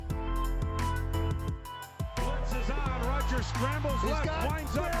Baker scrambles left,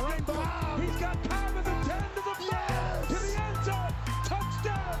 winds up right. He's got Cobb at the 10 to the 5 to the end zone.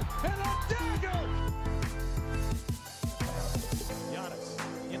 Touchdown and a dagger. Giannis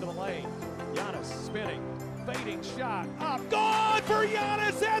into the lane. Giannis spinning, fading shot. Up, gone for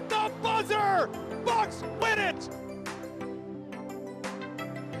Giannis at the buzzer. Bucks win it.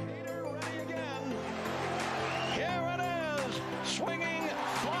 Ready again. Here it is, swinging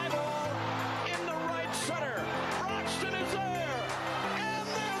fly ball in the right center. Broxton is there, and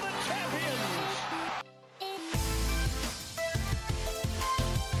they're the champions.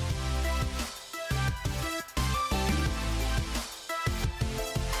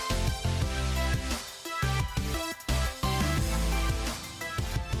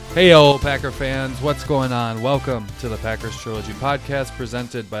 Hey, Packer fans, what's going on? Welcome to the Packers Trilogy podcast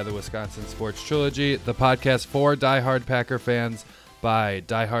presented by the Wisconsin Sports Trilogy, the podcast for diehard Packer fans by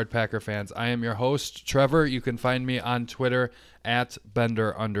diehard Packer fans. I am your host, Trevor. You can find me on Twitter at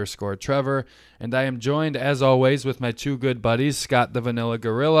Bender_Trevor. And I am joined, as always, with my two good buddies, Scott the Vanilla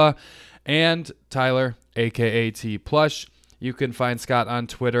Gorilla and Tyler, a.k.a. T Plush. You can find Scott on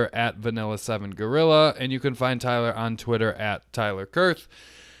Twitter at Vanilla7Gorilla, and you can find Tyler on Twitter at Tyler Kurth.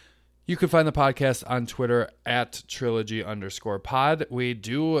 You can find the podcast on Twitter at Trilogy_pod. We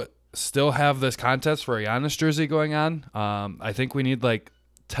do still have this contest for a Giannis jersey going on. I think we need like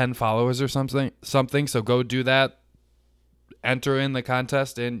 10 followers or something. So go do that. Enter in the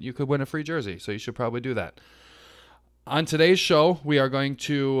contest, and you could win a free jersey. So you should probably do that. On today's show, we are going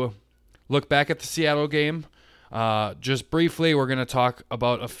to look back at the Seattle game. Just briefly, we're going to talk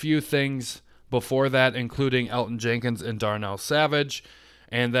about a few things before that, including Elton Jenkins and Darnell Savage.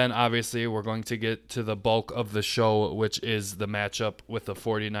 And then, obviously, we're going to get to the bulk of the show, which is the matchup with the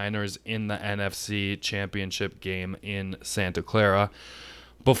 49ers in the NFC Championship game in Santa Clara.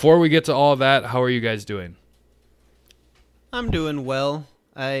 Before we get to all that, how are you guys doing? I'm doing well.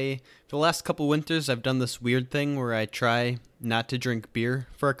 For the last couple winters, I've done this weird thing where I try not to drink beer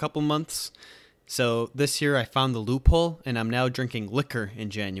for a couple months. So this year I found the loophole, and I'm now drinking liquor in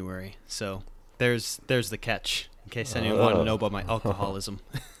January. So there's the catch. In case anyone wanted to know about my alcoholism.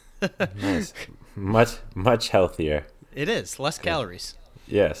 Nice. Much healthier. It is. Less calories.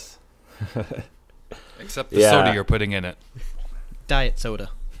 Yes. Except the soda you're putting in it. Diet soda.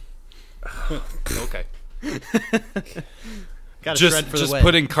 Okay. Got to shred for the Just way.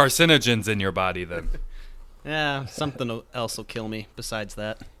 putting carcinogens in your body then. Yeah, something else will kill me besides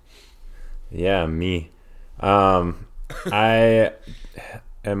that. Yeah, me. I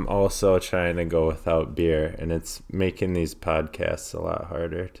am also trying to go without beer, and it's making these podcasts a lot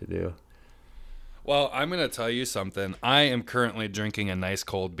harder to do. Well, I'm going to tell you something. I am currently drinking a nice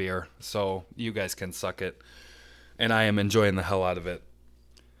cold beer, so you guys can suck it. And I am enjoying the hell out of it.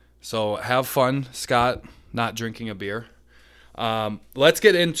 So have fun, Scott, not drinking a beer. Let's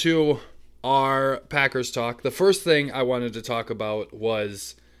get into our Packers talk. The first thing I wanted to talk about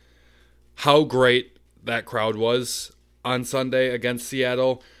was how great that crowd was on Sunday against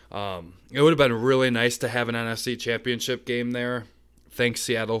Seattle. It would have been really nice to have an NFC Championship game there. Thanks,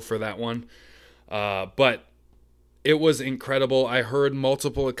 Seattle, for that one. But it was incredible. I heard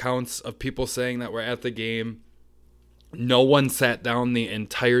multiple accounts of people saying that were at the game. No one sat down the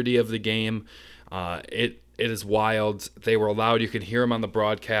entirety of the game. It is wild. They were loud. You could hear them on the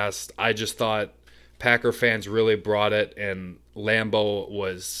broadcast. I just thought Packer fans really brought it, and Lambeau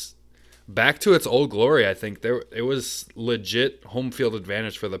was back to its old glory. I think it was legit home field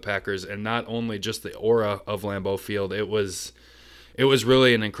advantage for the Packers, and not only just the aura of Lambeau Field. It was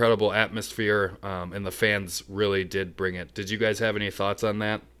really an incredible atmosphere, and the fans really did bring it. Did you guys have any thoughts on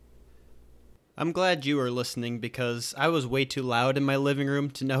that? I'm glad you were listening because I was way too loud in my living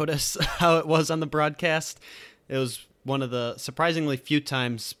room to notice how it was on the broadcast. It was one of the surprisingly few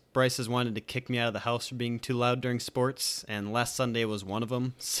times Bryce has wanted to kick me out of the house for being too loud during sports, and last Sunday was one of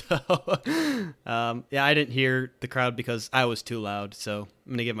them. So, I didn't hear the crowd because I was too loud, so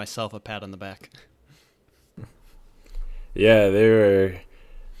I'm going to give myself a pat on the back. Yeah, they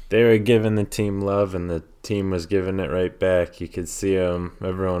were giving the team love, and the team was giving it right back. You could see them.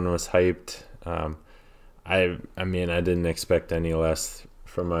 Everyone was hyped. I mean, I didn't expect any less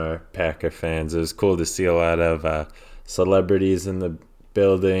from our Packer fans. It was cool to see a lot of celebrities in the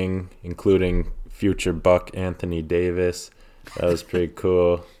building, including future Buck Anthony Davis. That was pretty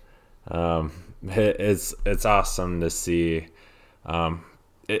cool. It's awesome to see.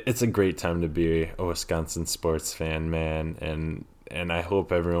 It's a great time to be a Wisconsin sports fan, man, and I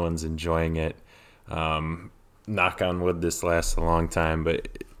hope everyone's enjoying it. Knock on wood, this lasts a long time, but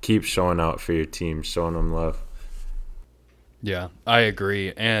keep showing out for your team, showing them love. Yeah, I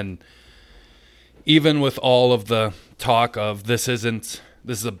agree. And even with all of the talk of this is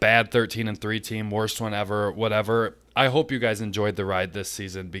a bad 13-3 team, worst one ever, whatever. I hope you guys enjoyed the ride this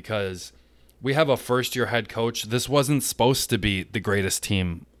season because we have a first-year head coach. This wasn't supposed to be the greatest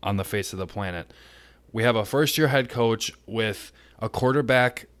team on the face of the planet. We have a first-year head coach with a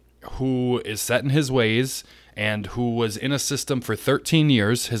quarterback who is set in his ways and who was in a system for 13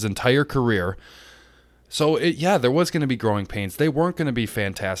 years, his entire career. So, there was going to be growing pains. They weren't going to be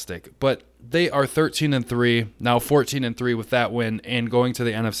fantastic, but they are 13-3, now 14-3 with that win and going to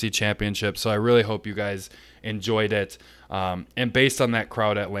the NFC Championship. So I really hope you guys enjoyed it. And based on that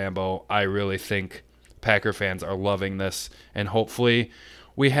crowd at Lambeau, I really think Packer fans are loving this. And hopefully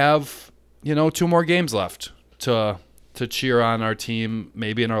we have, 2 more games left to cheer on our team,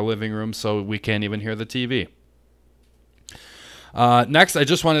 maybe in our living room so we can't even hear the TV. Next, I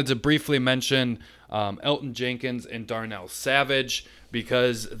just wanted to briefly mention Elgton Jenkins and Darnell Savage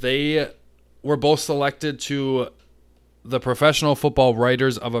because they were both selected to the Professional Football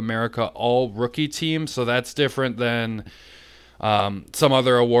Writers of America All-Rookie Team, so that's different than some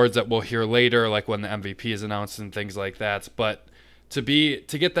other awards that we'll hear later, like when the MVP is announced and things like that. But to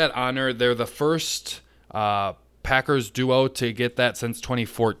get that honor, they're the first Packers duo to get that since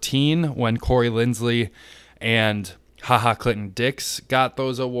 2014 when Corey Linsley and HaHa Clinton-Dix got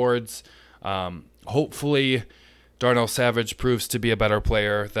those awards. Hopefully Darnell Savage proves to be a better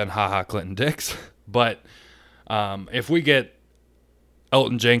player than HaHa Clinton-Dix. But if we get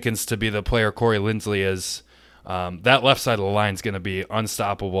Elgton Jenkins to be the player Corey Linsley is, that left side of the line is going to be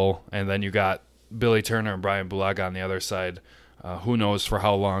unstoppable. And then you got Billy Turner and Brian Bulaga on the other side. Who knows for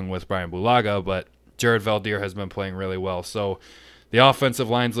how long with Brian Bulaga, but Jared Valdir has been playing really well. So the offensive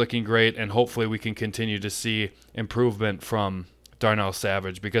line's looking great, and hopefully we can continue to see improvement from Darnell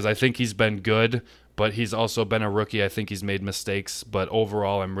Savage because I think he's been good, but he's also been a rookie. I think he's made mistakes, but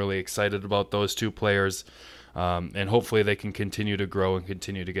overall I'm really excited about those two players, and hopefully they can continue to grow and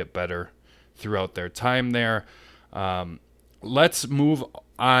continue to get better throughout their time there. Let's move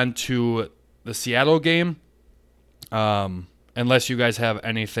on to the Seattle game, unless you guys have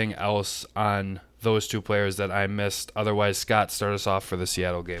anything else on those two players that I missed. Otherwise, Scott, start us off for the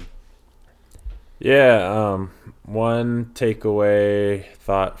Seattle game. Yeah, one takeaway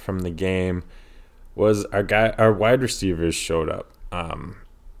thought from the game was our wide receivers showed up.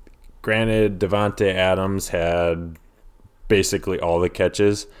 Granted, Devontae Adams had basically all the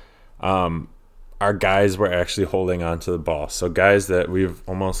catches. Our guys were actually holding on to the ball. So guys that we've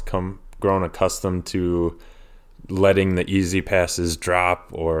almost grown accustomed to letting the easy passes drop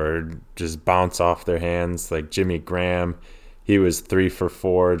or just bounce off their hands, like Jimmy Graham, he was 3 for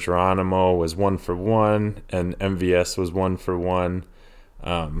 4. Geronimo was 1 for 1, and MVS was 1 for 1.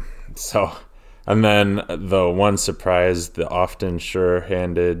 And then the one surprise, the often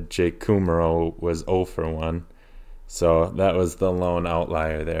sure-handed Jake Kumaro was 0 for 1. So that was the lone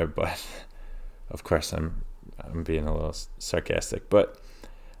outlier there. But of course, I'm being a little sarcastic. But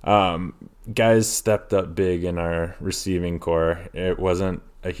guys stepped up big in our receiving core. It wasn't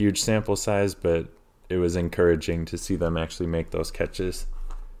a huge sample size, but it was encouraging to see them actually make those catches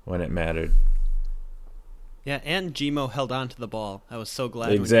when it mattered. Yeah, and Gmo held on to the ball. I was so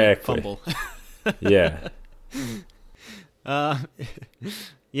glad exactly. when he fumble. Yeah.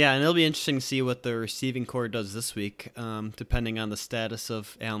 Yeah, and it'll be interesting to see what the receiving core does this week, depending on the status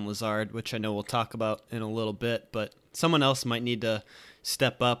of Allen Lazard, which I know we'll talk about in a little bit, but someone else might need to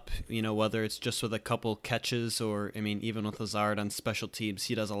step up, whether it's just with a couple catches or, even with Lazard on special teams,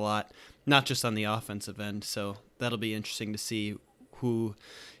 he does a lot, not just on the offensive end. So that'll be interesting to see who,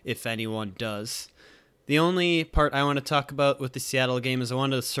 if anyone, does. The only part I want to talk about with the Seattle game is I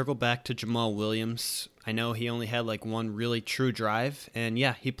wanted to circle back to Jamal Williams. I know he only had one really true drive, and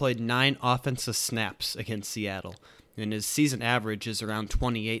yeah, he played 9 offensive snaps against Seattle, and his season average is around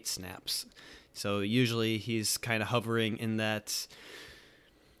 28 snaps. So usually he's kind of hovering in that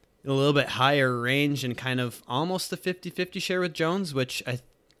a little bit higher range and kind of almost a 50-50 share with Jones, which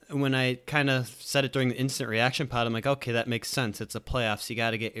when I kind of said it during the instant reaction pod, I'm like, okay, that makes sense. It's a playoffs. You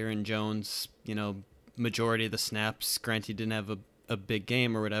got to get Aaron Jones, majority of the snaps. Granted, he didn't have a big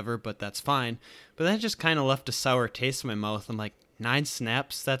game or whatever, but that's fine. But that just kind of left a sour taste in my mouth. I'm like, 9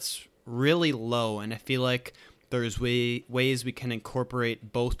 snaps? That's really low, and I feel like there's ways we can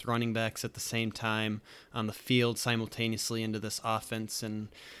incorporate both running backs at the same time on the field simultaneously into this offense, and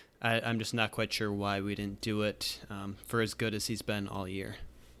I'm just not quite sure why we didn't do it for as good as he's been all year.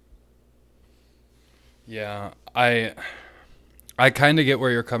 Yeah, I kind of get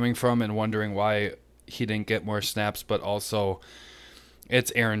where you're coming from and wondering why he didn't get more snaps, but also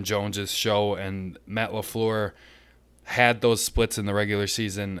it's Aaron Jones's show, and Matt LaFleur had those splits in the regular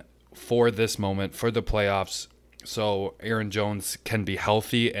season for this moment, for the playoffs. so Aaron Jones can be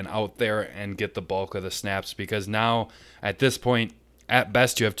healthy and out there and get the bulk of the snaps, because now at this point, at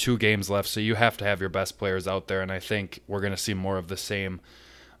best, you have 2 games left, so you have to have your best players out there, and I think we're going to see more of the same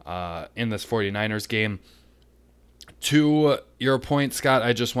in this 49ers game. To your point, Scott,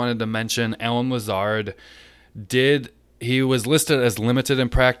 I just wanted to mention Allen Lazard he was listed as limited in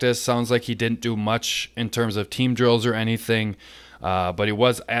practice. Sounds like he didn't do much in terms of team drills or anything, but he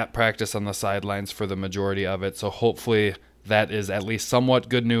was at practice on the sidelines for the majority of it, so hopefully that is at least somewhat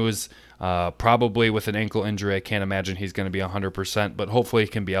good news. Probably with an ankle injury, I can't imagine he's going to be 100%, but hopefully he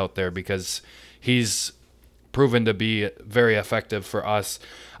can be out there because he's proven to be very effective for us.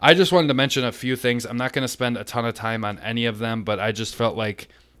 I just wanted to mention a few things. I'm not going to spend a ton of time on any of them, but I just felt like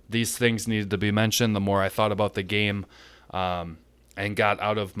these things needed to be mentioned the more I thought about the game and got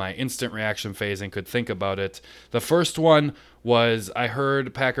out of my instant reaction phase and could think about it. The first one was I heard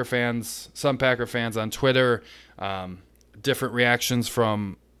some Packer fans on Twitter, different reactions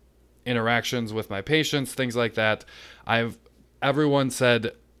from interactions with my patients, things like that. Everyone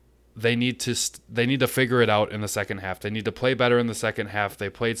said they need to figure it out in the second half. They need to play better in the second half. They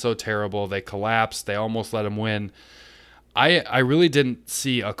played so terrible. They collapsed. They almost let them win. I really didn't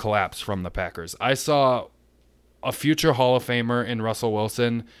see a collapse from the Packers. I saw a future Hall of Famer in Russell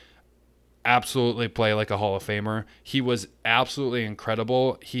Wilson absolutely play like a Hall of Famer. He was absolutely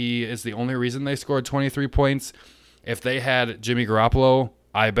incredible. He is the only reason they scored 23 points. If they had Jimmy Garoppolo,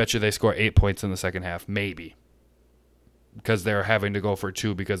 I bet you they score 8 points in the second half, maybe, because they're having to go for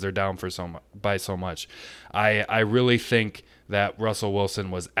 2 because they're down by so much. I really think that Russell Wilson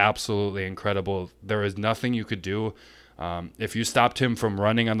was absolutely incredible. There is nothing you could do. If you stopped him from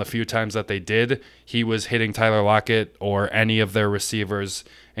running on the few times that they did, he was hitting Tyler Lockett or any of their receivers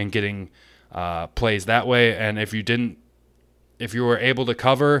and getting plays that way. And if you were able to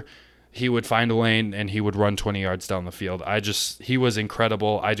cover, he would find a lane and he would run 20 yards down the field. He was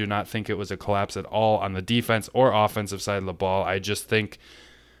incredible. I do not think it was a collapse at all on the defense or offensive side of the ball. I just think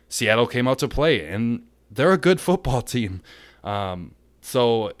Seattle came out to play, and they're a good football team.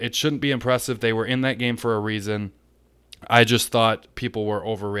 So it shouldn't be impressive. They were in that game for a reason. I just thought people were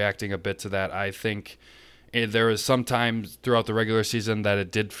overreacting a bit to that. I think there was some times throughout the regular season that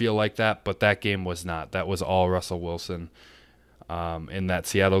it did feel like that, but that game was not. That was all Russell Wilson in that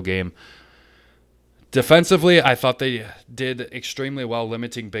Seattle game. Defensively, I thought they did extremely well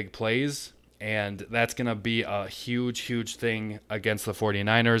limiting big plays, and that's going to be a huge, huge thing against the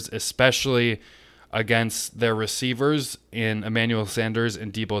 49ers, especially against their receivers in Emmanuel Sanders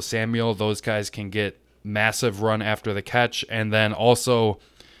and Deebo Samuel. Those guys can get massive run after the catch, and then also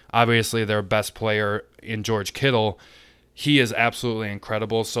obviously their best player in George Kittle, he is absolutely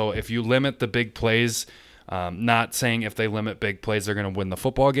incredible. So if you limit the big plays, not saying if they limit big plays they're going to win the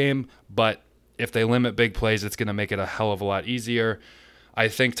football game, but if they limit big plays, it's going to make it a hell of a lot easier. I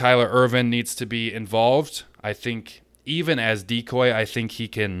think Tyler Ervin needs to be involved. I think even as decoy, I think he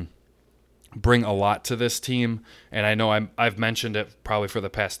can bring a lot to this team, and I know I've mentioned it probably for the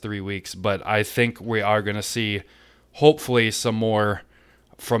past 3 weeks, but I think we are going to see hopefully some more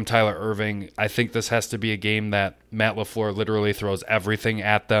from Tyler Ervin. I think this has to be a game that Matt LaFleur literally throws everything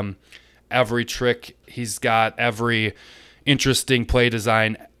at them, every trick he's got, every interesting play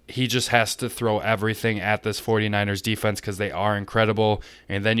design. He just has to throw everything at this 49ers defense because they are incredible,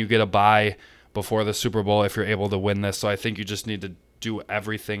 and then you get a bye before the Super Bowl if you're able to win this. So I think you just need to do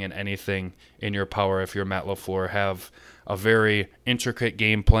everything and anything in your power if you're Matt LaFleur. Have a very intricate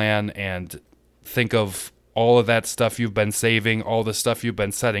game plan and think of all of that stuff you've been saving, all the stuff you've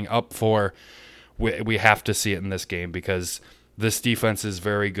been setting up for. We have to see it in this game because this defense is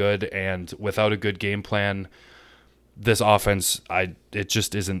very good, and without a good game plan, this offense, it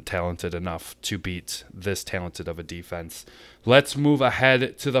just isn't talented enough to beat this talented of a defense. Let's move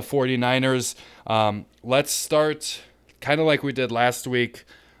ahead to the 49ers. Let's start kind of like we did last week.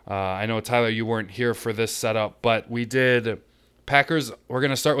 I know, Tyler, you weren't here for this setup, but we did Packers. We're going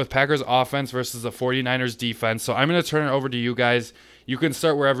to start with Packers offense versus the 49ers defense. So I'm going to turn it over to you guys. You can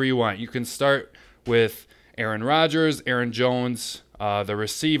start wherever you want. You can start with Aaron Rodgers, Aaron Jones, the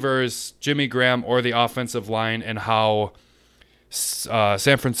receivers, Jimmy Graham, or the offensive line, and how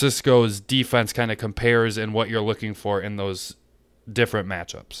San Francisco's defense kind of compares and what you're looking for in those different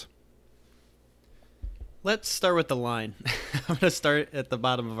matchups. Let's start with the line. I'm going to start at the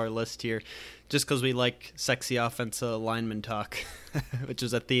bottom of our list here, just because we like sexy offensive lineman talk, which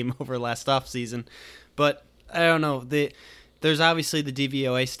was a theme over last offseason. But I don't know. There's obviously the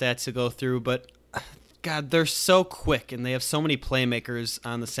DVOA stats to go through, but God, they're so quick, and they have so many playmakers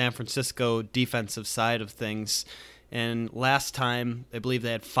on the San Francisco defensive side of things. And last time, I believe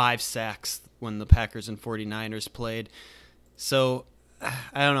they had 5 sacks when the Packers and 49ers played. So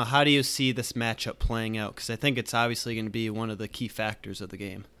I don't know. How do you see this matchup playing out? Because I think it's obviously going to be one of the key factors of the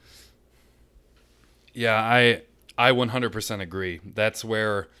game. Yeah, I 100% agree. That's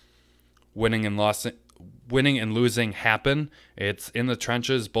where winning and losing happen. It's in the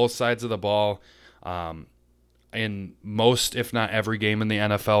trenches, both sides of the ball. In most, if not every game in the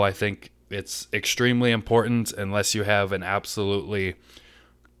NFL, I think it's extremely important unless you have an absolutely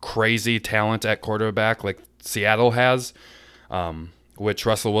crazy talent at quarterback like Seattle has, which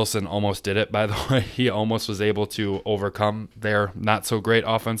Russell Wilson almost did it, by the way. He almost was able to overcome their not-so-great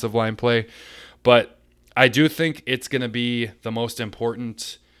offensive line play. But I do think it's going to be the most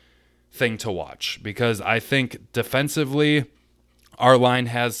important thing to watch because I think defensively our line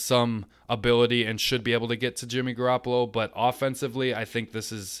has some ability and should be able to get to Jimmy Garoppolo, but offensively I think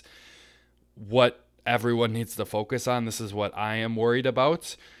this is what everyone needs to focus on. This is what I am worried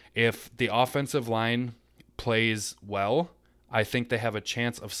about. If the offensive line plays well, I think they have a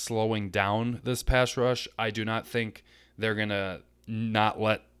chance of slowing down this pass rush. I do not think they're going to not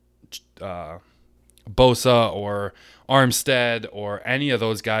let Bosa or Armstead or any of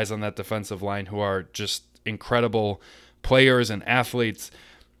those guys on that defensive line who are just incredible players and athletes.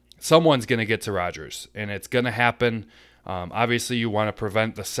 Someone's going to get to Rodgers, and it's going to happen. Obviously, you want to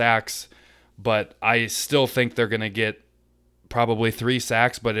prevent the sacks, but I still think they're going to get probably 3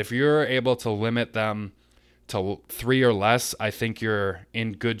 sacks. But if you're able to limit them to 3 or less, I think you're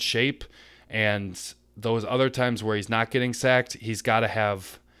in good shape. And those other times where he's not getting sacked, he's got to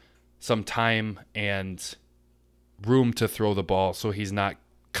have some time and room to throw the ball so he's not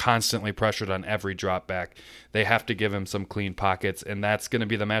constantly pressured on every drop back. They have to give him some clean pockets, and that's going to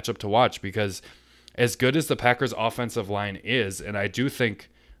be the matchup to watch because as good as the Packers offensive line is, and I do think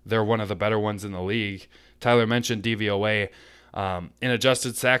they're one of the better ones in the league. Tyler mentioned DVOA. In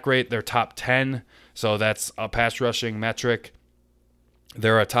adjusted sack rate, they're top 10, so that's a pass rushing metric.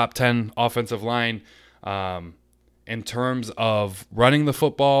 They're a top 10 offensive line. In terms of running the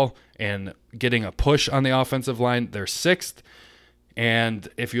football and getting a push on the offensive line, they're 6th. And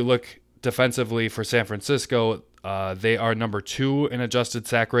if you look defensively for San Francisco, they are number 2 in adjusted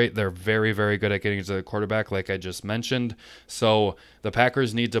sack rate. They're very, very good at getting to the quarterback, like I just mentioned. So the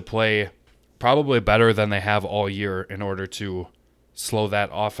Packers need to play probably better than they have all year in order to slow that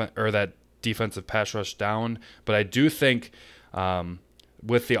that defensive pass rush down. But I do think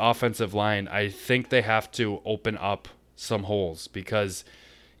with the offensive line, I think they have to open up some holes because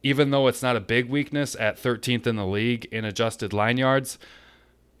even though it's not a big weakness at 13th in the league in adjusted line yards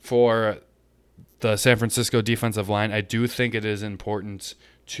for the San Francisco defensive line, I do think it is important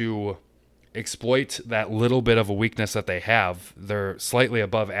to exploit that little bit of a weakness that they have. They're slightly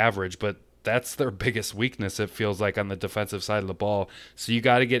above average, but that's their biggest weakness, it feels like, on the defensive side of the ball. So you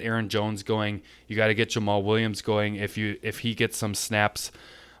got to get Aaron Jones going. You got to get Jamal Williams going if he gets some snaps.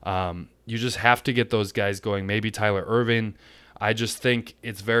 You just have to get those guys going. Maybe Tyler Irving. I just think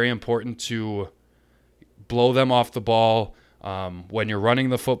it's very important to blow them off the ball. When you're running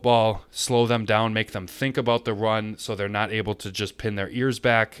the football, slow them down, make them think about the run so they're not able to just pin their ears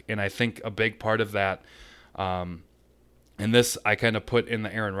back. And I think a big part of that, and this I kind of put in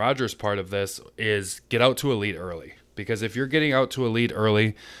the Aaron Rodgers part of this, is get out to a lead early. Because if you're getting out to a lead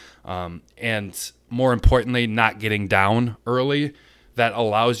early, and more importantly, not getting down early, that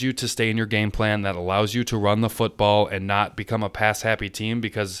allows you to stay in your game plan, that allows you to run the football and not become a pass-happy team,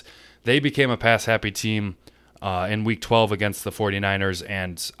 because they became a pass-happy team in Week 12 against the 49ers,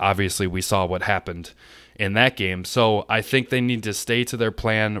 and obviously we saw what happened in that game. So I think they need to stay to their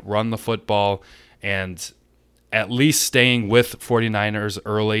plan, run the football, and at least staying with 49ers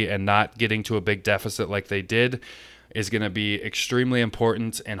early and not getting to a big deficit like they did is going to be extremely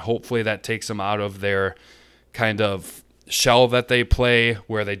important, and hopefully that takes them out of their kind of shell that they play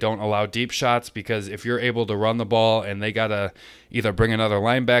where they don't allow deep shots, because if you're able to run the ball and they got to either bring another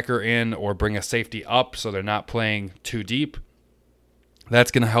linebacker in or bring a safety up so they're not playing too deep,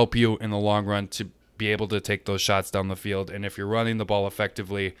 that's going to help you in the long run to be able to take those shots down the field. And if you're running the ball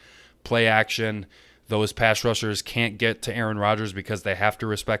effectively, play action, those pass rushers can't get to Aaron Rodgers because they have to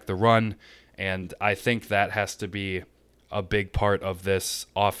respect the run, and I think that has to be a big part of this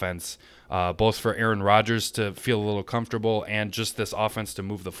offense. Both for Aaron Rodgers to feel a little comfortable and just this offense to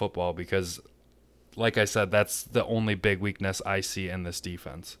move the football, because, like I said, that's the only big weakness I see in this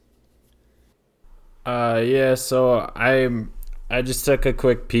defense. So I just took a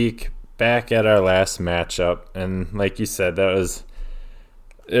quick peek back at our last matchup, and like you said,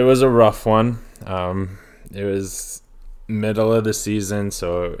 it was a rough one. It was middle of the season,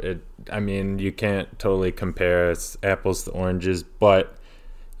 so you can't totally compare. It's apples to oranges, but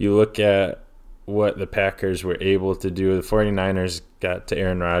you look at what the Packers were able to do. The 49ers got to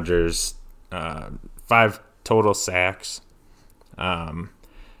Aaron Rodgers 5 total sacks on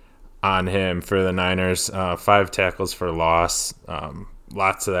him for the Niners, 5 tackles for loss.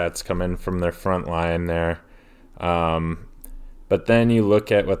 Lots of that's coming from their front line there. But then you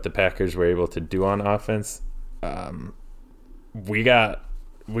look at what the Packers were able to do on offense. We got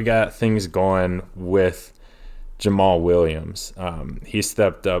things going with Jamal Williams. He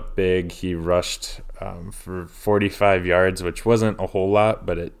stepped up big. He rushed for 45 yards, which wasn't a whole lot,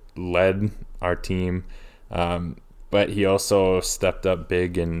 but it led our team. But he also stepped up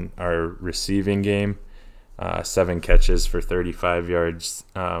big in our receiving game. 7 catches for 35 yards.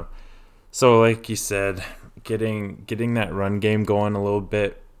 So like you said, getting that run game going a little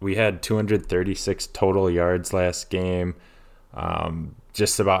bit. We had 236 total yards last game.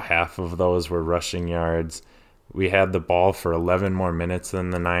 Just about half of those were rushing yards. We had the ball for 11 more minutes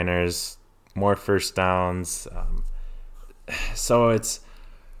than the Niners, more first downs. So it's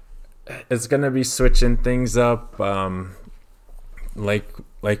going to be switching things up.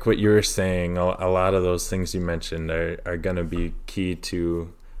 Like what you were saying, a lot of those things you mentioned are going to be key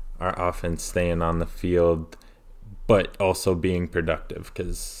to our offense staying on the field, but also being productive.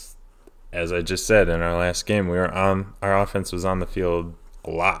 Because, as I just said in our last game, our offense was on the field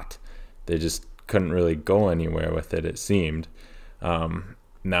a lot. They just couldn't really go anywhere with it, it seemed.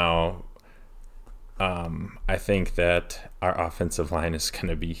 Now, I think that our offensive line is going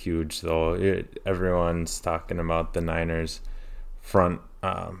to be huge, though. Everyone's talking about the Niners' front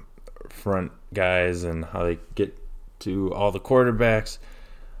guys and how they get to all the quarterbacks.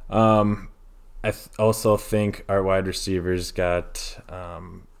 I also think our wide receivers got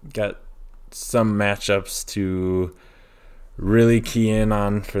some matchups to really key in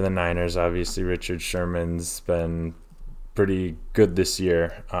on for the Niners. Obviously, Richard Sherman's been pretty good this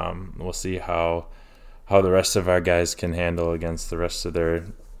year. We'll see how the rest of our guys can handle against the rest of their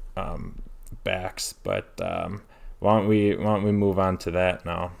backs. But why don't we move on to that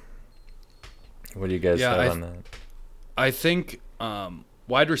now? What do you guys have on that? I think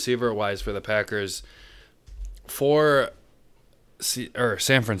wide receiver wise for the Packers, for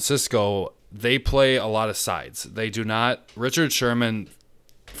San Francisco, they play a lot of sides. They do not. Richard Sherman,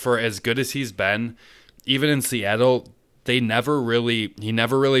 for as good as he's been, even in Seattle, he never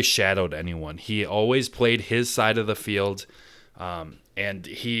really shadowed anyone. He always played his side of the field, and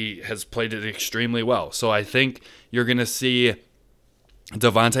he has played it extremely well. So I think you're going to see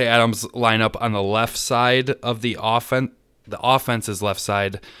Davante Adams line up on the left side of the offense. The offense's left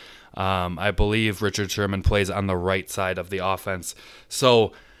side. I believe Richard Sherman plays on the right side of the offense.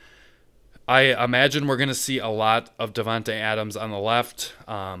 So I imagine we're going to see a lot of Davante Adams on the left.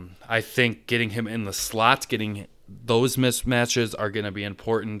 I think getting him in the slot, getting those mismatches are going to be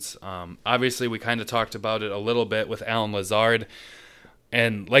important. Obviously, we kind of talked about it a little bit with Allen Lazard.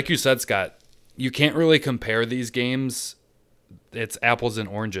 And like you said, Scott, you can't really compare these games. It's apples and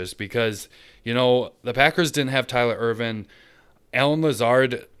oranges because, the Packers didn't have Tyler Ervin. Allen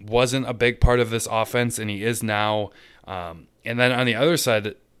Lazard wasn't a big part of this offense, and he is now. And then on the other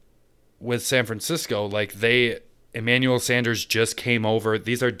side, with San Francisco, Emmanuel Sanders just came over.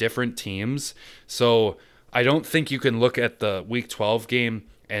 These are different teams. So I don't think you can look at the Week 12 game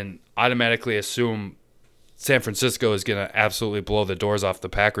and automatically assume San Francisco is going to absolutely blow the doors off the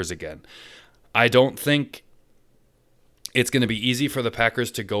Packers again. I don't think it's going to be easy for the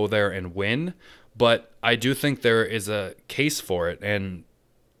Packers to go there and win, but I do think there is a case for it. And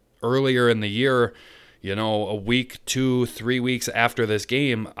earlier in the year, a week, 2-3 weeks after this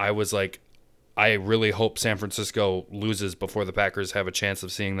game, I was like, I really hope San Francisco loses before the Packers have a chance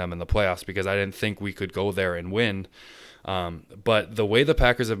of seeing them in the playoffs because I didn't think we could go there and win. But the way the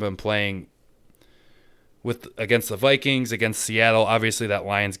Packers have been playing against the Vikings, against Seattle, obviously that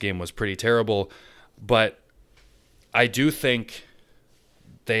Lions game was pretty terrible, but I do think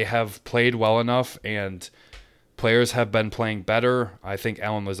they have played well enough and players have been playing better. I think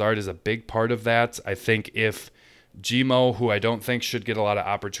Allen Lazard is a big part of that. I think if Gmo, who I don't think should get a lot of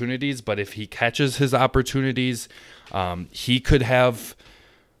opportunities, but if he catches his opportunities, he could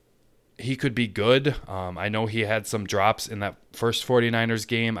be good. I know he had some drops in that first 49ers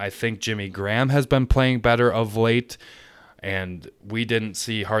game. I think Jimmy Graham has been playing better of late, and we didn't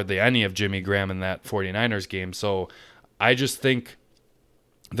see hardly any of Jimmy Graham in that 49ers game. So I just think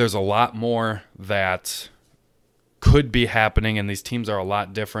there's a lot more that could be happening, and these teams are a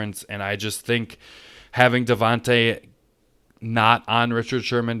lot different. And I just think having Davante not on Richard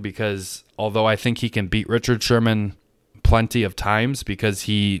Sherman, because although I think he can beat Richard Sherman plenty of times because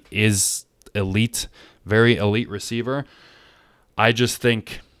he is elite, very elite receiver, I just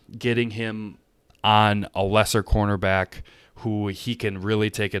think getting him on a lesser cornerback who he can really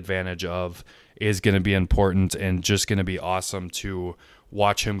take advantage of is going to be important and just going to be awesome to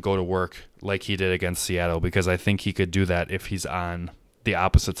watch him go to work like he did against Seattle, because I think he could do that if he's on the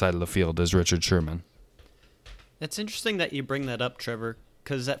opposite side of the field as Richard Sherman. It's interesting that you bring that up, Trevor,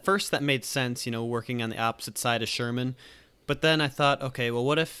 because at first that made sense, working on the opposite side of Sherman. But then I thought, okay, well,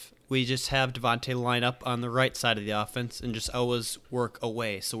 what if we just have Devontae line up on the right side of the offense and just always work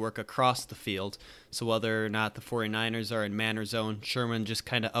away, so work across the field. So whether or not the 49ers are in man or zone, Sherman just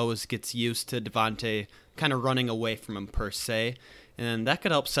kind of always gets used to Devontae kind of running away from him per se. And that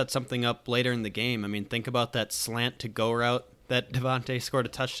could help set something up later in the game. I mean, think about that slant to go route that Devontae scored a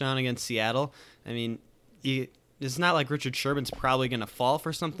touchdown against Seattle. I mean, it's not like Richard Sherman's probably going to fall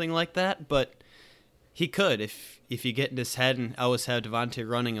for something like that, but he could. If you get in his head and always have Devontae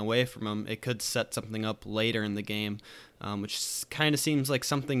running away from him, it could set something up later in the game, which kind of seems like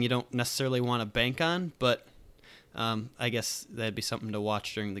something you don't necessarily want to bank on, but I guess that'd be something to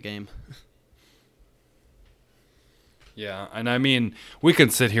watch during the game. Yeah, and I mean, we can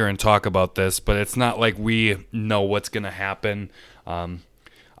sit here and talk about this, but it's not like we know what's going to happen.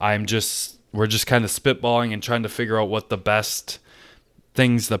 We're just kind of spitballing and trying to figure out what the best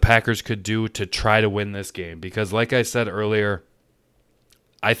things the Packers could do to try to win this game. Because like I said earlier,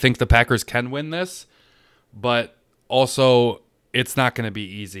 I think the Packers can win this, but also it's not going to be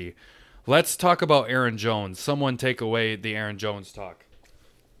easy. Let's talk about Aaron Jones. Someone take away the Aaron Jones talk.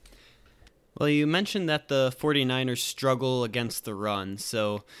 Well, you mentioned that the 49ers struggle against the run,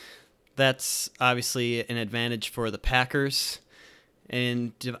 so that's obviously an advantage for the Packers.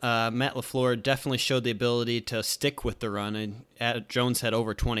 And Matt LaFleur definitely showed the ability to stick with the run. And Jones had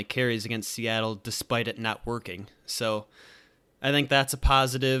over 20 carries against Seattle despite it not working. So I think that's a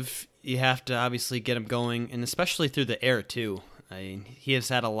positive. You have to obviously get him going, and especially through the air too. I mean, he has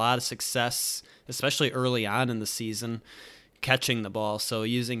had a lot of success, especially early on in the season, catching the ball. So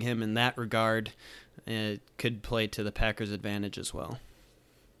using him in that regard could play to the Packers' advantage as well.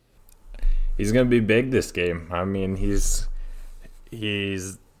 He's going to be big this game. I mean, he's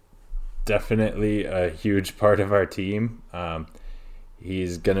definitely a huge part of our team.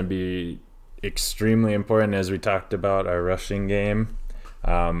 He's going to be extremely important, as we talked about our rushing game.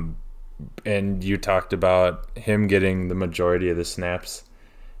 And you talked about him getting the majority of the snaps.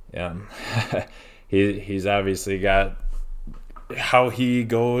 He's obviously got, how he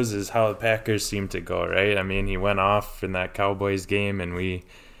goes is how the Packers seem to go, right? I mean, he went off in that Cowboys game and we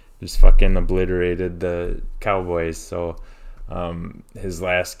just fucking obliterated the Cowboys. So his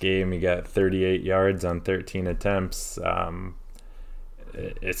last game, he got 38 yards on 13 attempts.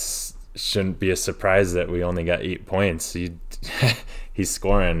 It shouldn't be a surprise that we only got 8 points. He's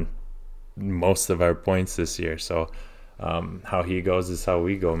scoring most of our points this year. So how he goes is how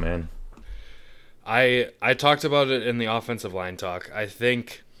we go, man. I talked about it in the offensive line talk. I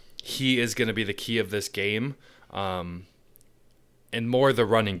think he is going to be the key of this game. And more the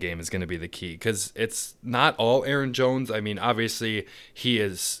running game is going to be the key, because it's not all Aaron Jones. I mean, obviously, he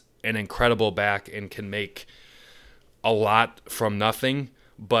is an incredible back and can make a lot from nothing.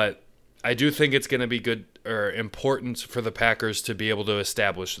 But I do think it's going to be good or important for the Packers to be able to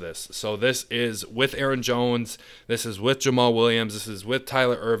establish this. So this is with Aaron Jones. This is with Jamal Williams. This is with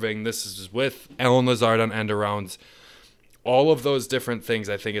Tyler Irving. This is with Allen Lazard on end arounds. All of those different things,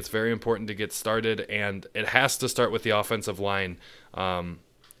 I think it's very important to get started, and it has to start with the offensive line. And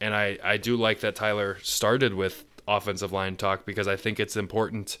I do like that Tyler started with offensive line talk, because I think it's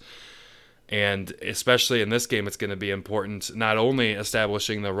important. And especially in this game, it's going to be important not only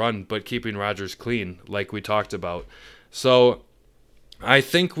establishing the run, but keeping Rodgers clean, like we talked about. So I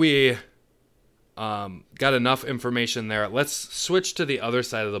think we got enough information there. Let's switch to the other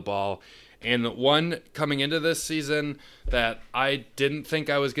side of the ball. And one coming into this season that I didn't think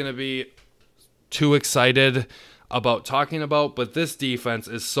I was going to be too excited about talking about, but this defense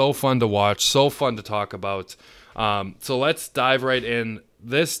is so fun to watch, so fun to talk about. So let's dive right in.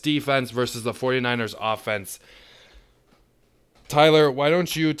 This defense versus the 49ers offense. Tyler, why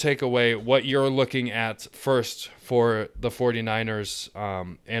don't you take away what you're looking at first for the 49ers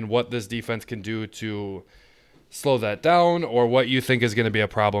and what this defense can do to slow that down, or what you think is going to be a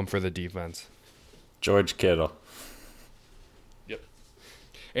problem for the defense? George Kittle. Yep.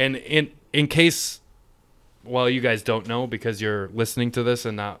 And in case, well, you guys don't know because you're listening to this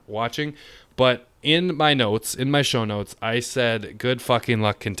and not watching, but in my notes, in my show notes, I said good fucking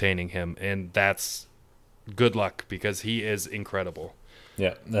luck containing him, and that's good luck because he is incredible.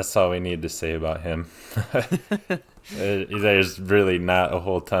 Yeah, that's all we need to say about him. There's really not a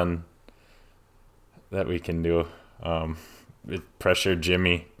whole ton that we can do. Pressure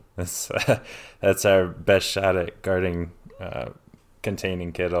Jimmy. That's our best shot at guarding,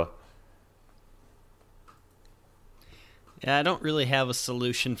 containing Kittle. Yeah, I don't really have a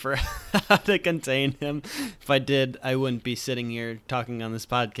solution for how to contain him. If I did, I wouldn't be sitting here talking on this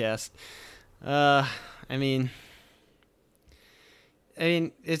podcast. I mean,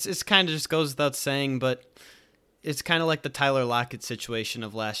 it's kind of just goes without saying, but it's kind of like the Tyler Lockett situation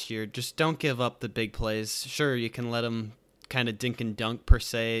of last year. Just don't give up the big plays. Sure, you can let him kind of dink and dunk per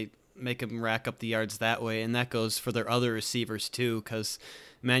se, make him rack up the yards that way, and that goes for their other receivers too, because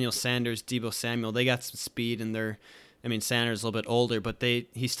Emmanuel Sanders, Deebo Samuel, they got some speed, and Sanders is a little bit older, but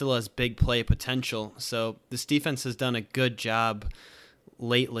he still has big play potential. So this defense has done a good job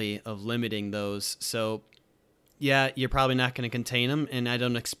lately of limiting those. So yeah, you're probably not going to contain them, and I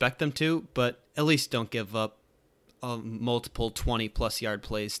don't expect them to, but at least don't give up multiple 20-plus yard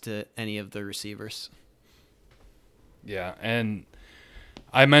plays to any of the receivers. Yeah, and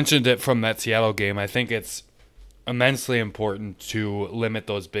I mentioned it from that Seattle game. I think it's immensely important to limit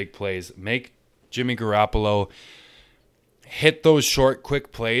those big plays. Make Jimmy Garoppolo hit those short,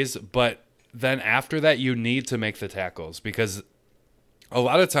 quick plays, but then after that, you need to make the tackles, because a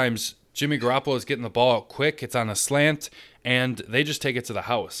lot of times Jimmy Garoppolo is getting the ball out quick, it's on a slant, and they just take it to the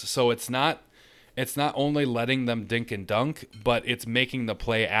house. So it's not only letting them dink and dunk, but it's making the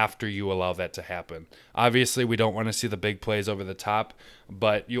play after you allow that to happen. Obviously, we don't want to see the big plays over the top,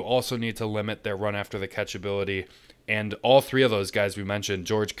 but you also need to limit their run after the catch ability. And all three of those guys we mentioned,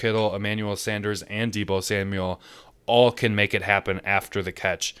 George Kittle, Emmanuel Sanders, and Deebo Samuel, all can make it happen after the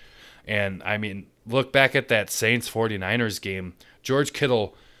catch. And, look back at that Saints 49ers game. George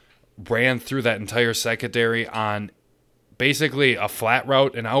Kittle ran through that entire secondary on basically a flat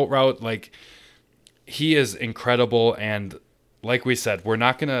route, an out route. Like, he is incredible, and like we said, we're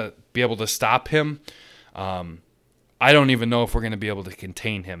not going to be able to stop him. I don't even know if we're going to be able to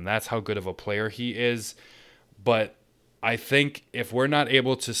contain him. That's how good of a player he is. But I think if we're not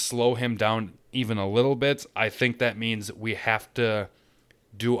able to slow him down even a little bit, I think that means we have to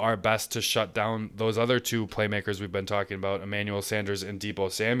do our best to shut down those other two playmakers we've been talking about, Emmanuel Sanders and Deebo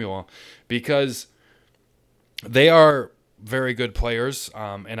Samuel, because they are very good players.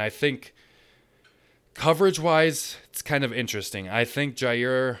 And I think coverage-wise, it's kind of interesting. I think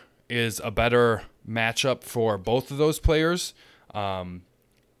Jair is a better matchup for both of those players.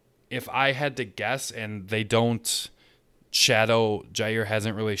 If I had to guess, and they don't shadow, Jair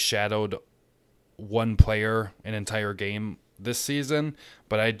hasn't really shadowed one player an entire game this season,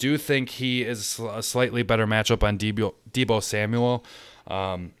 but I do think he is a slightly better matchup on Deebo Samuel,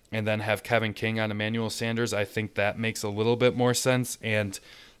 and then have Kevin King on Emmanuel Sanders. I think that makes a little bit more sense. And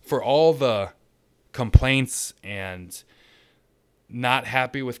for all the complaints and not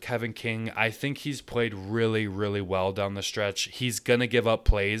happy with Kevin King, I think he's played really, really well down the stretch. He's going to give up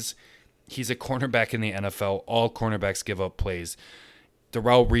plays. He's a cornerback in the NFL. All cornerbacks give up plays.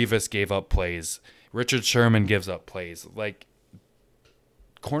 Darrelle Revis gave up plays. Richard Sherman gives up plays. Like,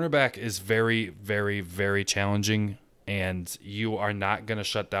 cornerback is very, very, very challenging, and you are not going to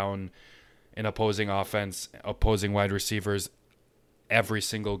shut down an opposing offense, opposing wide receivers every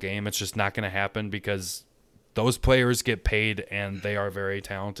single game. It's just not going to happen, because those players get paid and they are very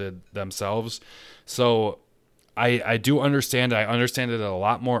talented themselves. So I do understand. I understand it a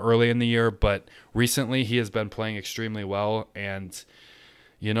lot more early in the year, but recently he has been playing extremely well, and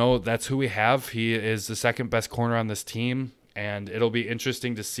that's who we have. He is the second best corner on this team, and it'll be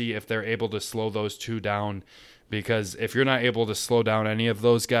interesting to see if they're able to slow those two down, because if you're not able to slow down any of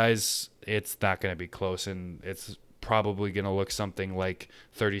those guys, it's not going to be close, and it's probably going to look something like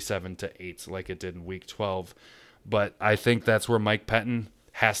 37-8 like it did in week 12. But I think that's where Mike Pettin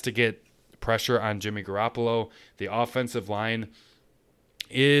has to get pressure on Jimmy Garoppolo. The offensive line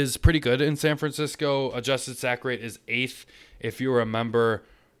is pretty good in San Francisco. Adjusted sack rate is 8th. If you remember,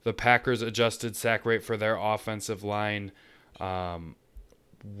 the Packers' adjusted sack rate for their offensive line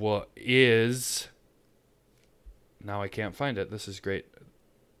is... Now I can't find it. This is great.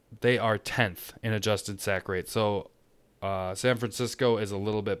 They are 10th in adjusted sack rate. So San Francisco is a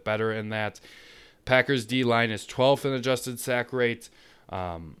little bit better in that. Packers D-line is 12th in adjusted sack rate.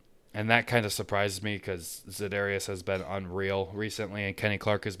 And that kind of surprises me, because Za'Darius has been unreal recently, and Kenny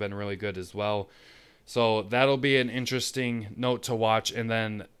Clark has been really good as well. So that'll be an interesting note to watch. And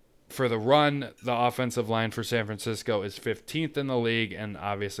then for the run, the offensive line for San Francisco is 15th in the league, and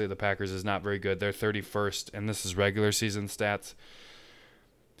obviously the Packers is not very good. They're 31st, and this is regular season stats.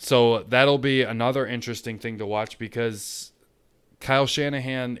 So that'll be another interesting thing to watch, because Kyle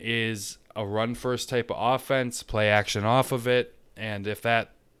Shanahan is a run-first type of offense, play action off of it, and if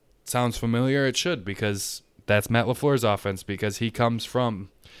that sounds familiar, it should, because that's Matt LaFleur's offense, because he comes from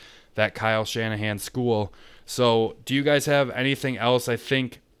that Kyle Shanahan school. So do you guys have anything else? I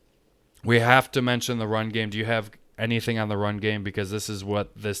think we have to mention the run game. Do you have anything on the run game? Because this is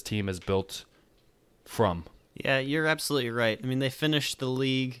what this team is built from. Yeah, you're absolutely right. I mean, they finished the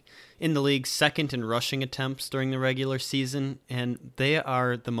league second in rushing attempts during the regular season, and they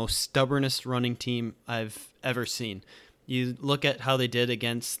are the most stubbornest running team I've ever seen. You look at how they did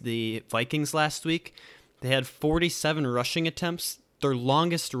against the Vikings last week. They had 47 rushing attempts. Their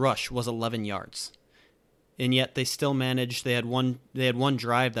longest rush was 11 yards. And yet they still managed. They had one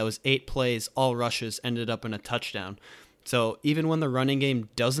drive that was 8 plays, all rushes, ended up in a touchdown. So even when the running game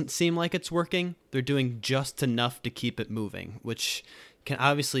doesn't seem like it's working, they're doing just enough to keep it moving, which can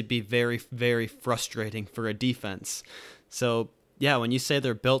obviously be very, very frustrating for a defense. So yeah, when you say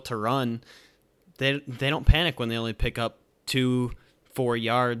they're built to run, they don't panic when they only pick up 2-4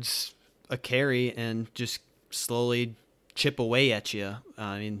 yards a carry and just slowly chip away at you.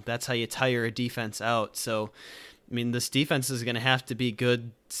 I mean, that's how you tire a defense out. So, I mean, this defense is going to have to be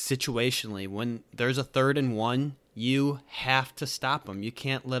good situationally. When there's a 3rd and 1, you have to stop them. You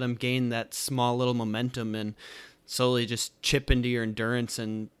can't let them gain that small little momentum and slowly just chip into your endurance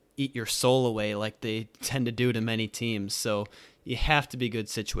and eat your soul away like they tend to do to many teams. So you have to be good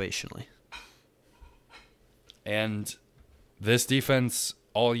situationally. And this defense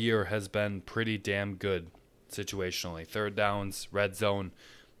all year has been pretty damn good situationally. 3rd downs, red zone.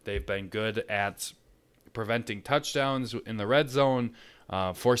 They've been good at preventing touchdowns in the red zone,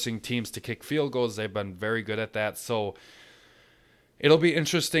 forcing teams to kick field goals. They've been very good at that. So it'll be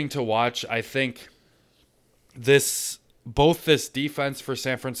interesting to watch. I think both this defense for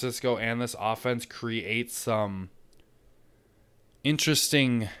San Francisco and this offense create some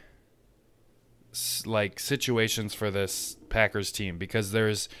interesting situations for this Packers team, because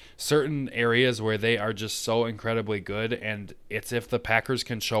there's certain areas where they are just so incredibly good, and it's if the Packers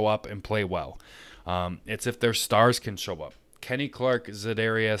can show up and play well. It's if their stars can show up. Kenny Clark,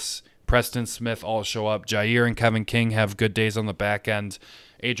 Za'Darius, Preston Smith all show up. Jair and Kevin King have good days on the back end.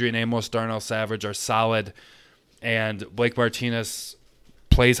 Adrian Amos, Darnell Savage are solid, and Blake Martinez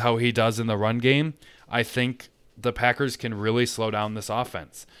plays how he does in the run game. I think the Packers can really slow down this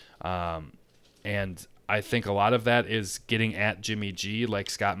offense. And I think a lot of that is getting at Jimmy G,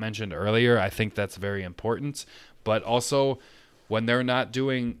 like Scott mentioned earlier. I think that's very important. But also, when they're not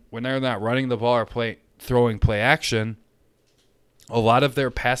running the ball or throwing play action, a lot of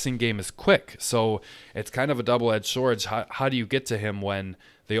their passing game is quick. So it's kind of a double-edged sword. How do you get to him when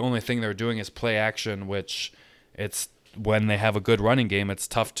the only thing they're doing is play action, which it's when they have a good running game, it's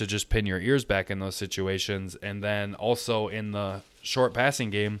tough to just pin your ears back in those situations. And then also in the short passing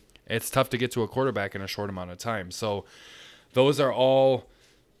game, it's tough to get to a quarterback in a short amount of time. So those are all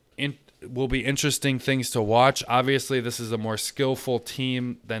will be interesting things to watch. Obviously, this is a more skillful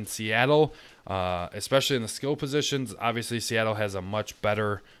team than Seattle, especially in the skill positions. Obviously, Seattle has a much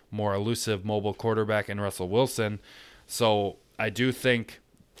better, more elusive mobile quarterback in Russell Wilson. So I do think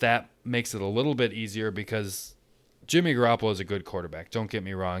that makes it a little bit easier, because Jimmy Garoppolo is a good quarterback. Don't get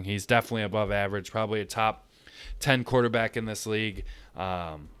me wrong. He's definitely above average, probably a top 10 quarterback in this league.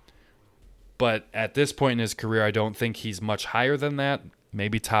 But at this point in his career, I don't think he's much higher than that.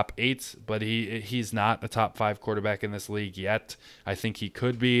 Maybe top 8, but he's not a top 5 quarterback in this league yet. I think he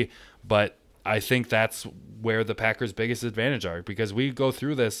could be, but I think that's where the Packers' biggest advantage are, because we go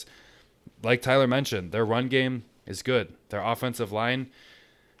through this, like Tyler mentioned, their run game is good. Their offensive line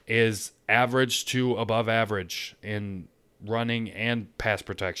is average to above average in running and pass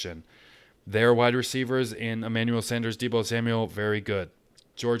protection. Their wide receivers in Emmanuel Sanders, Deebo Samuel, very good.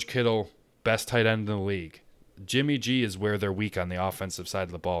 George Kittle, best tight end in the league. Jimmy G is where they're weak on the offensive side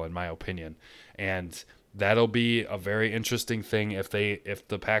of the ball, in my opinion. And that'll be a very interesting thing if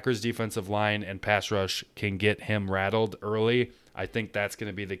the Packers defensive line and pass rush can get him rattled early. I think that's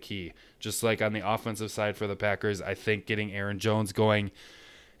going to be the key. Just like on the offensive side for the Packers, I think getting Aaron Jones going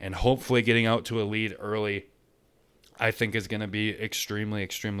and hopefully getting out to a lead early, I think is going to be extremely,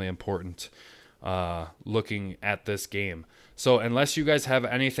 extremely important looking at this game. So unless you guys have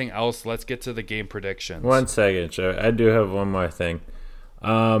anything else, let's get to the game predictions. 1 second, Joe. I do have one more thing.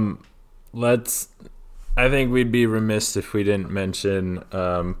 I think we'd be remiss if we didn't mention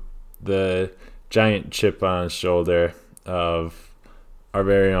the giant chip on his shoulder of our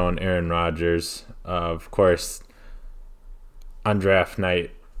very own Aaron Rodgers. Of course, on draft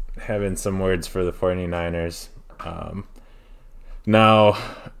night, having some words for the 49ers. Now,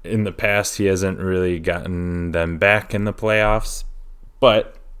 in the past, he hasn't really gotten them back in the playoffs,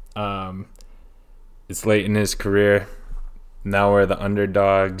 but it's late in his career. Now we're the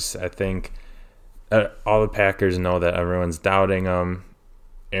underdogs. I think all the Packers know that everyone's doubting him.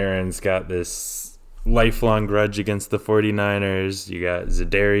 Aaron's got this lifelong grudge against the 49ers. You got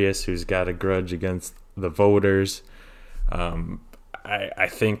Za'Darius, who's got a grudge against the voters. I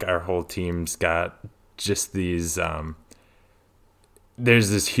think our whole team's got just these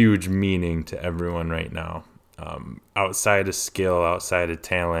there's this huge meaning to everyone right now. Outside of skill, outside of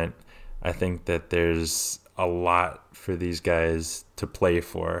talent, I think that there's a lot for these guys to play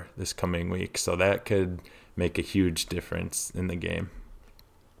for this coming week. So that could make a huge difference in the game.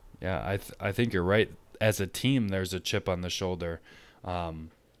 Yeah, I think you're right. As a team, there's a chip on the shoulder.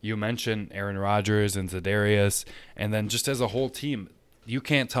 You mentioned Aaron Rodgers and Za'Darius, and then just as a whole team, you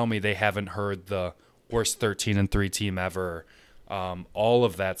can't tell me they haven't heard the worst 13-3 team ever. All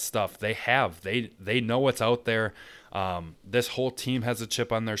of that stuff they have. They know what's out there. This whole team has a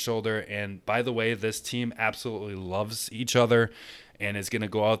chip on their shoulder. And by the way, this team absolutely loves each other and is going to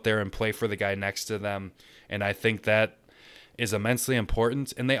go out there and play for the guy next to them. And I think that is immensely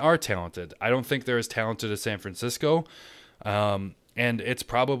important. And they are talented. I don't think they're as talented as San Francisco. And it's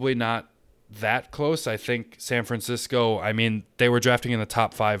probably not that close. I think San Francisco, I mean, they were drafting in the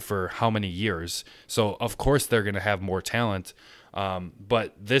top 5 for how many years? So, of course, they're going to have more talent.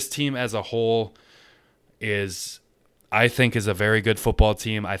 But this team as a whole I think is a very good football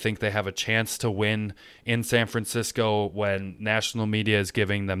team. I think they have a chance to win in San Francisco when national media is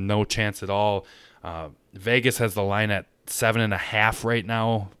giving them no chance at all. Vegas has the line at 7.5 right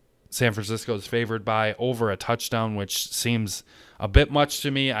now. San Francisco is favored by over a touchdown, which seems a bit much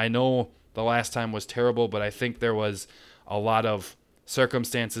to me. I know the last time was terrible, but I think there was a lot of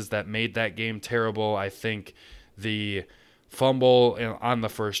circumstances that made that game terrible. I think the fumble on the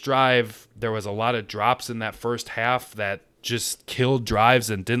first drive, there was a lot of drops in that first half that just killed drives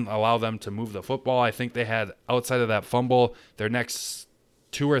and didn't allow them to move the football. I think they had, outside of that fumble, their next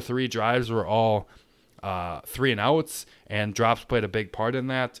 2 or 3 drives were all 3 and outs, and drops played a big part in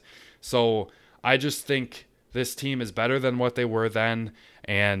that. So I just think this team is better than what they were then,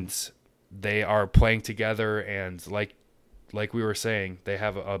 and they are playing together, and like we were saying, they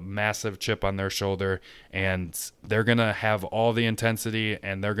have a massive chip on their shoulder, and they're going to have all the intensity,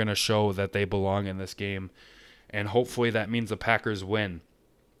 and they're going to show that they belong in this game. And hopefully that means the Packers win.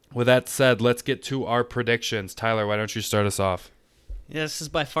 With that said, let's get to our predictions. Tyler, why don't you start us off? Yeah, this is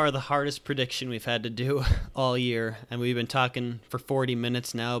by far the hardest prediction we've had to do all year. And we've been talking for 40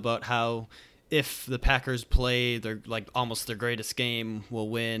 minutes now about how if the Packers play almost their greatest game, we'll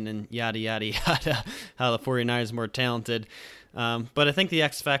win, and yada, yada, yada, how the 49ers are more talented. But I think the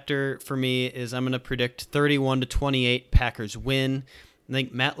X factor for me is I'm going to predict 31-28 Packers win. I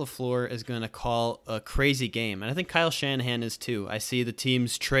think Matt LaFleur is going to call a crazy game, and I think Kyle Shanahan is too. I see the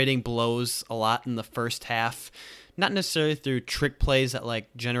teams trading blows a lot in the first half, not necessarily through trick plays that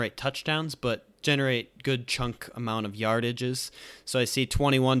generate touchdowns, but generate good chunk amount of yardages. So I see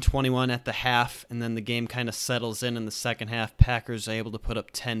 21-21 at the half, and then the game kind of settles in the second half. Packers are able to put up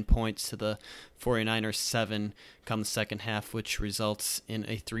 10 points to the 49ers 7 come the second half, which results in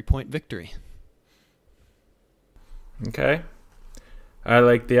a 3-point victory. Okay. I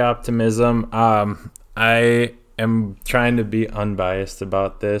like the optimism. I am trying to be unbiased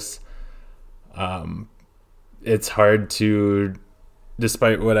about this. It's hard to,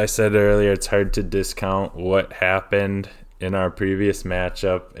 despite what I said earlier, it's hard to discount what happened in our previous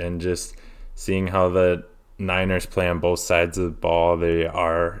matchup, and just seeing how the Niners play on both sides of the ball. They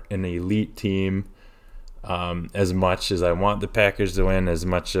are an elite team. As much as I want the Packers to win, as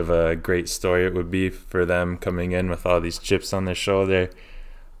much of a great story it would be for them coming in with all these chips on their shoulder,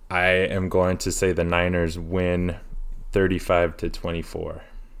 I am going to say the Niners win 35-24.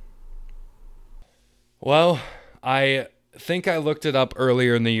 Well, I think I looked it up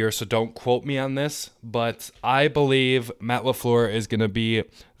earlier in the year, so don't quote me on this, but I believe Matt LaFleur is going to be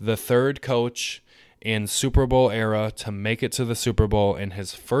the third coach in Super Bowl era to make it to the Super Bowl in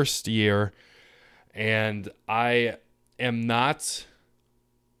his first year, and I am not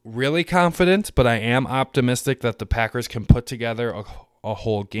really confident, but I am optimistic that the Packers can put together a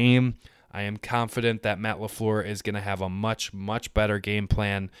whole game. I am confident that Matt LaFleur is going to have a much, much better game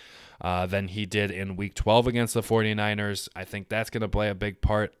plan than he did in Week 12 against the 49ers. I think that's going to play a big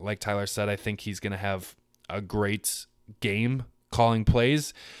part. Like Tyler said, I think he's going to have a great game calling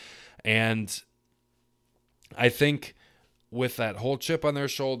plays. And I think with that whole chip on their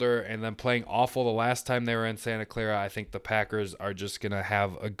shoulder and then playing awful the last time they were in Santa Clara, I think the Packers are just going to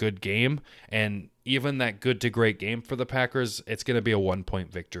have a good game. And even that good to great game for the Packers, it's going to be a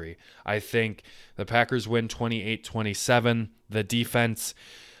 1-point victory. I think the Packers win 28-27. The defense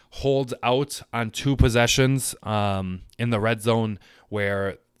holds out on 2 possessions in the red zone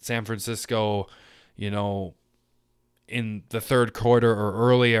where San Francisco, in the third quarter or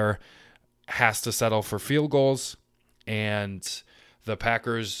earlier has to settle for field goals. And the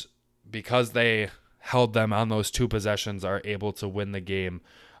Packers, because they held them on those 2 possessions, are able to win the game.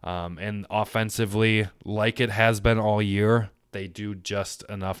 And offensively, like it has been all year, they do just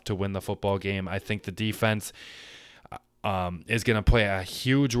enough to win the football game. I think the defense is going to play a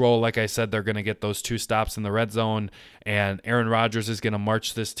huge role. Like I said, they're going to get those 2 stops in the red zone, and Aaron Rodgers is going to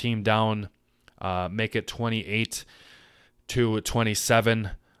march this team down, make it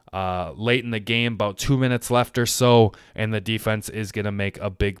 28-27 late in the game, about 2 minutes left or so, and the defense is going to make a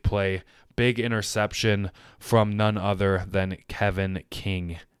big play, big interception from none other than Kevin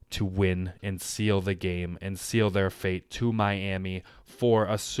King to win and seal the game and seal their fate to Miami for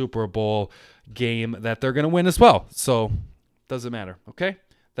a Super Bowl game that they're going to win as well. So doesn't matter. Okay.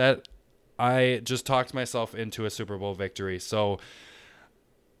 That I just talked myself into a Super Bowl victory. So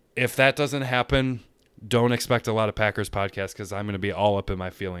if that doesn't happen, don't expect a lot of Packers podcasts, because I'm going to be all up in my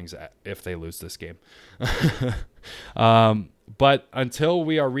feelings if they lose this game. But until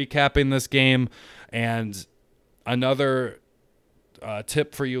we are recapping this game, and another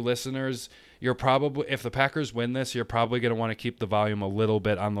tip for you listeners, you're probably, if the Packers win this, you're probably going to want to keep the volume a little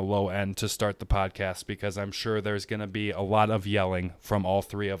bit on the low end to start the podcast, because I'm sure there's going to be a lot of yelling from all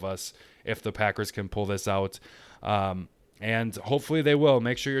 3 of us if the Packers can pull this out. And hopefully they will.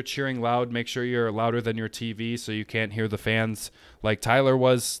 Make sure you're cheering loud. Make sure you're louder than your TV so you can't hear the fans like Tyler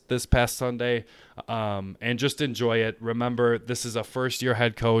was this past Sunday. And just enjoy it. Remember, this is a first-year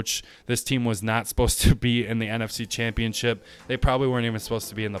head coach. This team was not supposed to be in the NFC Championship. They probably weren't even supposed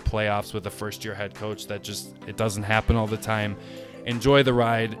to be in the playoffs with a first-year head coach. It doesn't happen all the time. Enjoy the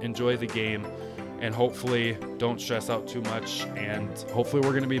ride. Enjoy the game. And hopefully don't stress out too much. And hopefully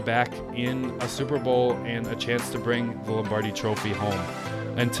we're going to be back in a Super Bowl and a chance to bring the Lombardi Trophy home.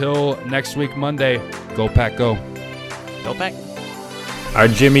 Until next week, Monday, go Pack, go. Go Pack. Our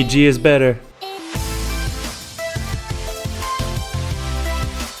Jimmy G is better.